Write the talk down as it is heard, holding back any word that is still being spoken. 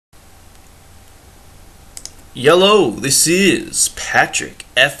Yellow, this is Patrick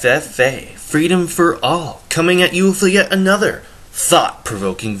FFA, Freedom for All, coming at you with yet another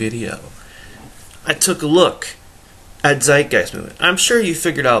thought-provoking video. I took a look at Zeitgeist movement. I'm sure you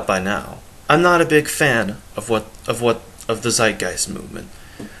figured out by now, I'm not a big fan of the Zeitgeist movement.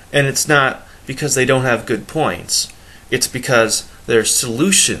 And it's not because they don't have good points. It's because their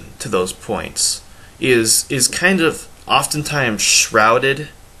solution to those points is kind of oftentimes shrouded.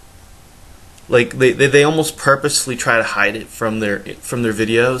 Like they almost purposefully try to hide it from their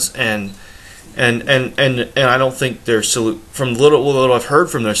videos, and I don't think their from little I've heard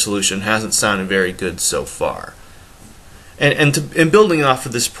from their solution hasn't sounded very good so far. And building off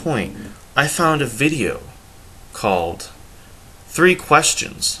of this point, I found a video called 3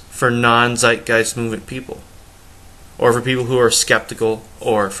 Questions for Non-Zeitgeist Movement People, or for people who are skeptical,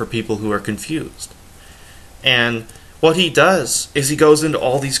 or for people who are confused. And what he does is he goes into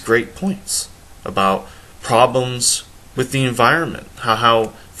all these great points about problems with the environment, how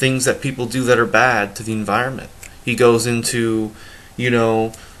things that people do that are bad to the environment. He goes into,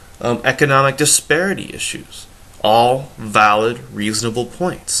 economic disparity issues. All valid, reasonable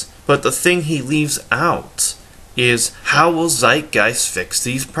points. But the thing he leaves out is, how will Zeitgeist fix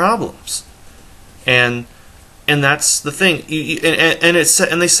these problems? And that's the thing.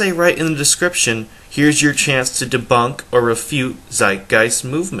 And they say right in the description, here's your chance to debunk or refute Zeitgeist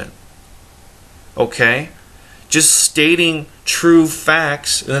movement. Okay? Just stating true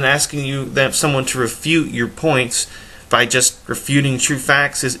facts and then asking someone to refute your points by just refuting true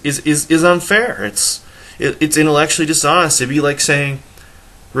facts is unfair. It's intellectually dishonest. It'd be like saying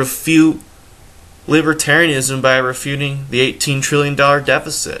refute libertarianism by refuting the $18 trillion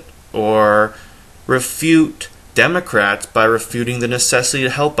deficit, or refute Democrats by refuting the necessity to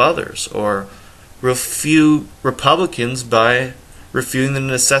help others, or refute Republicans by refuting the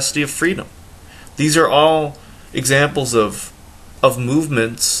necessity of freedom. These are all examples of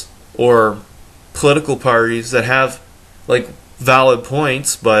movements or political parties that have valid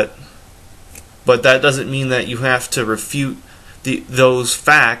points, but that doesn't mean that you have to refute those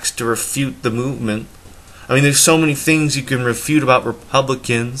facts to refute the movement. I mean, there's so many things you can refute about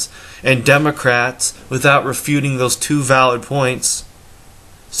Republicans and Democrats without refuting those 2 valid points.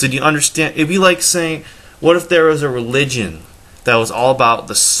 So do you understand? It'd be like saying, what if there was a religion that was all about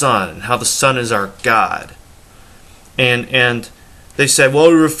the sun and how the sun is our God? And they said,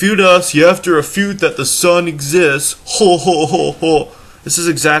 well, to refute us, you have to refute that the sun exists. Ho, ho, ho, ho. This is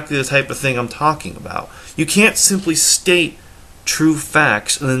exactly the type of thing I'm talking about. You can't simply state true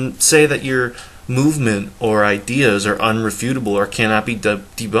facts and then say that your movement or ideas are unrefutable or cannot be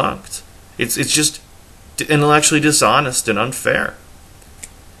debunked. It's just intellectually dishonest and unfair.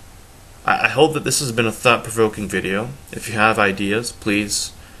 I hope that this has been a thought-provoking video. If you have ideas,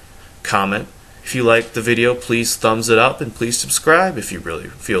 please comment. If you like the video, please thumbs it up, and please subscribe if you really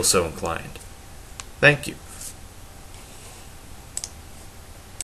feel so inclined. Thank you.